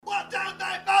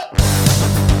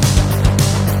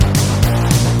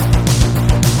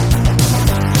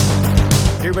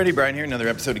everybody, Brian here, another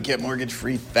episode of Get Mortgage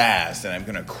Free Fast, and I'm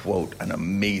going to quote an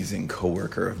amazing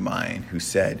coworker of mine who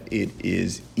said, "It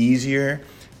is easier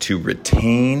to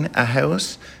retain a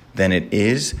house than it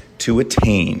is to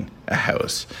attain a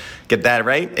house." Get that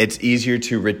right? It's easier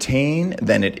to retain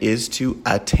than it is to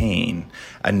attain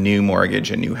a new mortgage,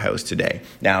 a new house today.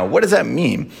 Now, what does that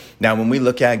mean? Now, when we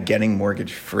look at getting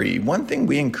mortgage free, one thing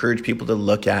we encourage people to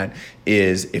look at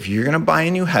is if you're going to buy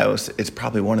a new house, it's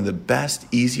probably one of the best,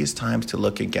 easiest times to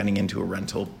look at getting into a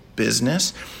rental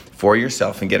business for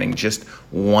yourself and getting just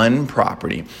one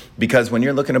property. Because when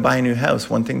you're looking to buy a new house,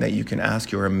 one thing that you can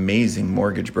ask your amazing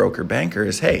mortgage broker banker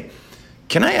is, hey,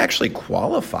 can I actually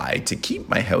qualify to keep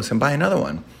my house and buy another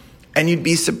one? And you'd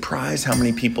be surprised how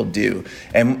many people do.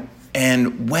 And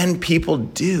when people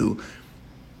do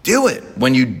it.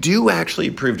 When you do actually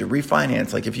approve to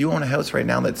refinance, like if you own a house right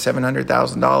now that's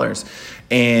 $700,000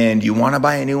 and you want to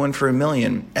buy a new one for $1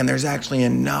 million, and there's actually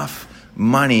enough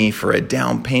money for a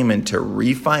down payment to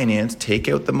refinance, take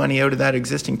out the money out of that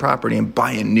existing property and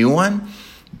buy a new one,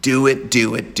 do it.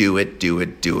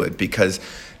 Because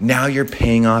now you're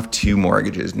paying off two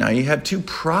mortgages. Now you have two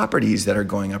properties that are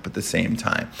going up at the same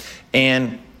time.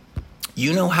 And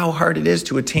you know how hard it is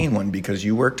to attain one because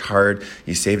you worked hard,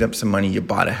 you saved up some money, you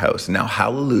bought a house. Now,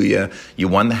 hallelujah, you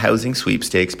won the housing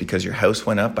sweepstakes because your house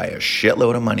went up by a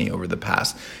shitload of money over the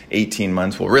past 18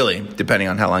 months. Well, really, depending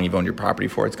on how long you've owned your property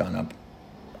for, it's gone up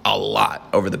a lot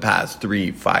over the past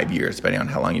 3-5 years, depending on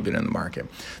how long you've been in the market.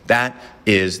 That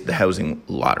is the housing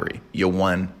lottery. You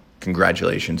won.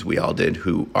 Congratulations, we all did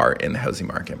who are in the housing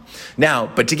market. Now,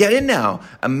 but to get in now,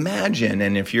 imagine,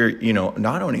 and if you're,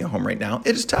 not owning a home right now,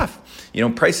 it is tough.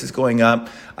 Prices going up.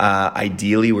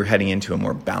 Ideally, we're heading into a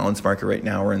more balanced market right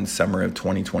now. We're in the summer of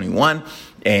 2021.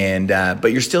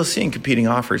 But you're still seeing competing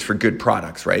offers for good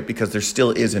products, right? Because there still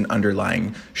is an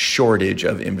underlying shortage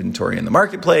of inventory in the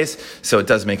marketplace. So it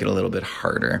does make it a little bit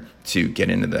harder to get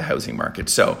into the housing market.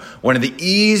 So one of the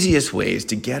easiest ways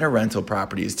to get a rental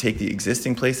property is take the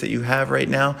existing place that you have right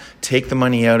now, take the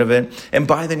money out of it, and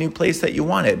buy the new place that you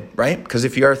wanted, right? Because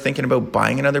if you are thinking about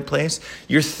buying another place,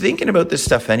 you're thinking about this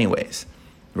stuff anyways.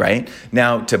 Right?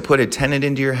 Now, to put a tenant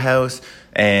into your house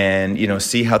and,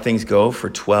 see how things go for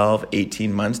 12,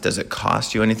 18 months, does it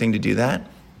cost you anything to do that?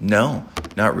 No,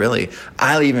 not really.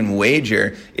 I'll even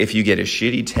wager if you get a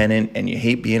shitty tenant and you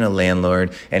hate being a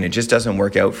landlord and it just doesn't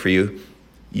work out for you,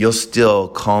 you'll still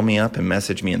call me up and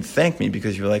message me and thank me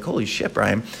because you're like, holy shit,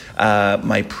 Brian,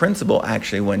 my principal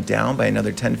actually went down by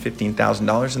another $10,000 to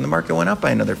 $15,000 and the market went up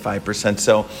by another 5%.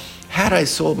 So had I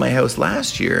sold my house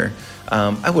last year,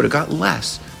 I would have got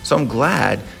less. So I'm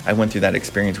glad I went through that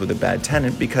experience with a bad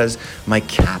tenant because my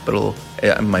capital,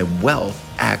 my wealth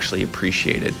actually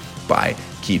appreciated by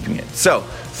keeping it. So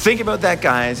think about that,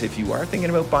 guys. If you are thinking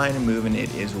about buying and moving,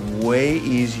 it is way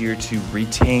easier to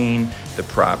retain the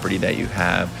property that you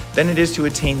have than it is to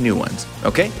attain new ones.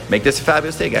 Okay? Make this a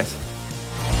fabulous day, guys.